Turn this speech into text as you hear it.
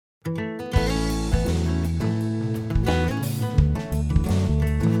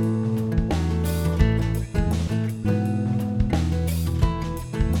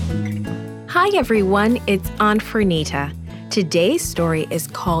Hi everyone, it's Aunt Fernita. Today's story is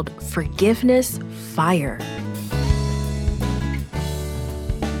called Forgiveness Fire.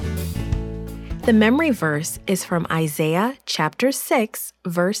 The memory verse is from Isaiah chapter 6,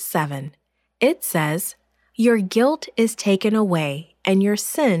 verse 7. It says, "Your guilt is taken away and your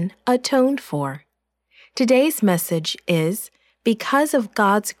sin atoned for." Today's message is, because of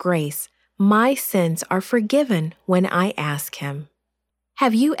God's grace, my sins are forgiven when I ask Him.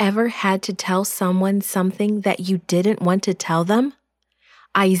 Have you ever had to tell someone something that you didn't want to tell them?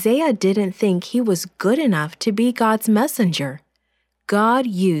 Isaiah didn't think he was good enough to be God's messenger. God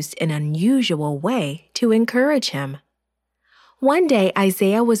used an unusual way to encourage him. One day,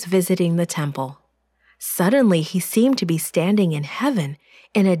 Isaiah was visiting the temple. Suddenly, he seemed to be standing in heaven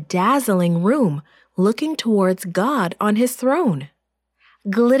in a dazzling room, looking towards God on his throne.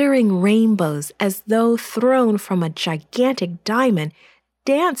 Glittering rainbows, as though thrown from a gigantic diamond,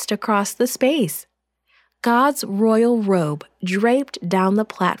 danced across the space. God's royal robe draped down the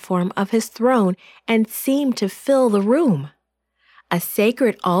platform of his throne and seemed to fill the room. A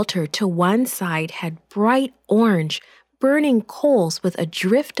sacred altar to one side had bright orange, burning coals with a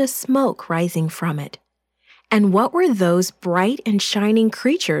drift of smoke rising from it. And what were those bright and shining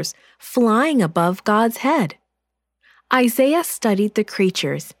creatures flying above God's head? Isaiah studied the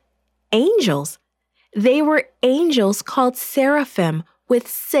creatures. Angels! They were angels called seraphim, with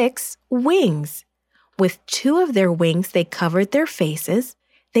 6 wings. With 2 of their wings, they covered their faces.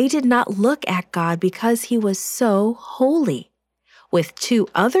 They did not look at God because He was so holy. With 2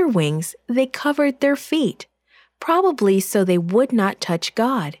 other wings, they covered their feet, probably so they would not touch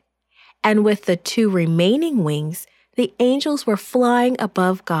God. And with the 2 remaining wings, the angels were flying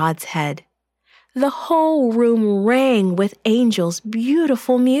above God's head. The whole room rang with angels'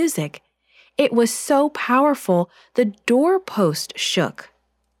 beautiful music. It was so powerful, the doorpost shook.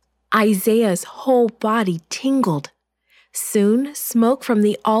 Isaiah's whole body tingled. Soon, smoke from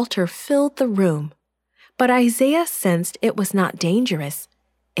the altar filled the room. But Isaiah sensed it was not dangerous.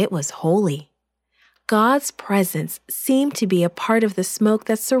 It was holy. God's presence seemed to be a part of the smoke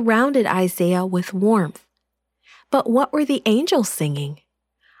that surrounded Isaiah with warmth. But what were the angels singing?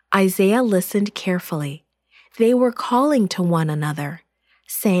 Isaiah listened carefully. They were calling to one another,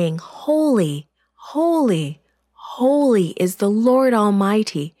 saying, "Holy, holy, holy is the Lord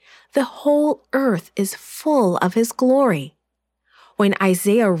Almighty. The whole earth is full of His glory." When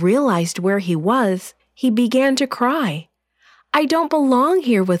Isaiah realized where he was, he began to cry. "I don't belong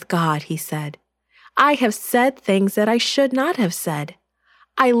here with God," he said. "I have said things that I should not have said.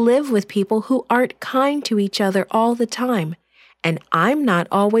 I live with people who aren't kind to each other all the time, and I'm not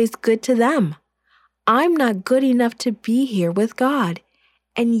always good to them. I'm not good enough to be here with God.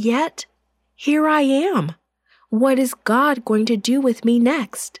 And yet, here I am. What is God going to do with me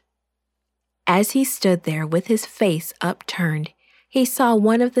next?" As he stood there with his face upturned, he saw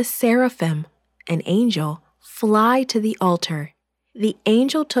one of the seraphim, an angel, fly to the altar. The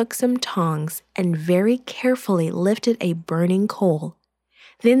angel took some tongs and very carefully lifted a burning coal.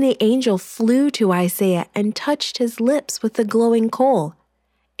 Then the angel flew to Isaiah and touched his lips with the glowing coal.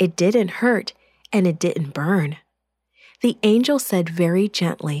 It didn't hurt and it didn't burn. The angel said very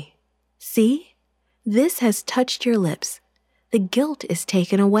gently, "See, this has touched your lips. The guilt is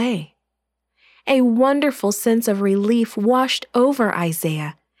taken away." A wonderful sense of relief washed over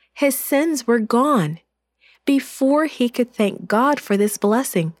Isaiah. His sins were gone. Before he could thank God for this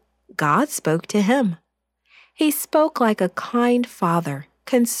blessing, God spoke to him. He spoke like a kind father,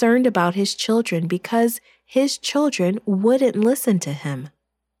 concerned about his children because his children wouldn't listen to him.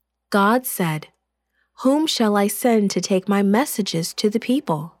 God said, "Whom shall I send to take my messages to the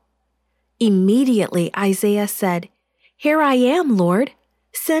people?" Immediately Isaiah said, "Here I am, Lord.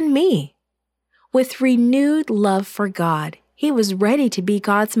 Send me." With renewed love for God, he was ready to be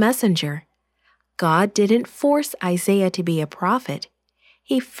God's messenger. God didn't force Isaiah to be a prophet.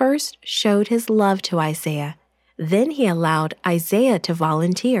 He first showed His love to Isaiah. Then He allowed Isaiah to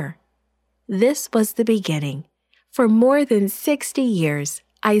volunteer. This was the beginning. For more than 60 years,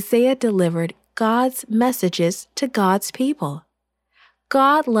 Isaiah delivered God's messages to God's people.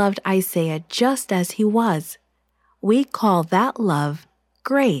 God loved Isaiah just as he was. We call that love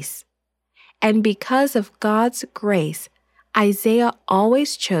grace. And because of God's grace, Isaiah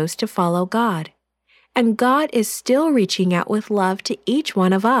always chose to follow God. And God is still reaching out with love to each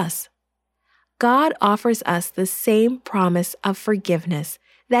one of us. God offers us the same promise of forgiveness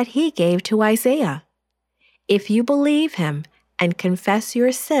that He gave to Isaiah. If you believe Him and confess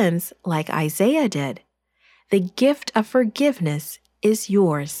your sins like Isaiah did, the gift of forgiveness is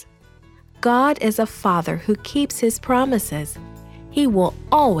yours. God is a Father who keeps His promises. He will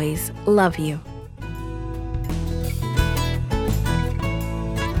always love you.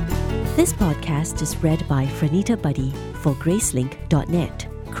 This podcast is read by Franita Buddy for Gracelink.net.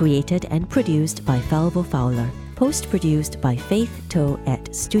 Created and produced by Falvo Fowler. Post-produced by Faith Toe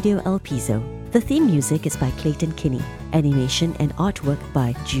at Studio El Piso. The theme music is by Clayton Kinney. Animation and artwork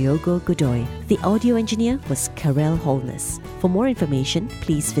by Giogo Godoy. The audio engineer was Karel Holness. For more information,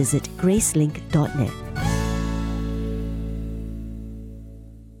 please visit Gracelink.net.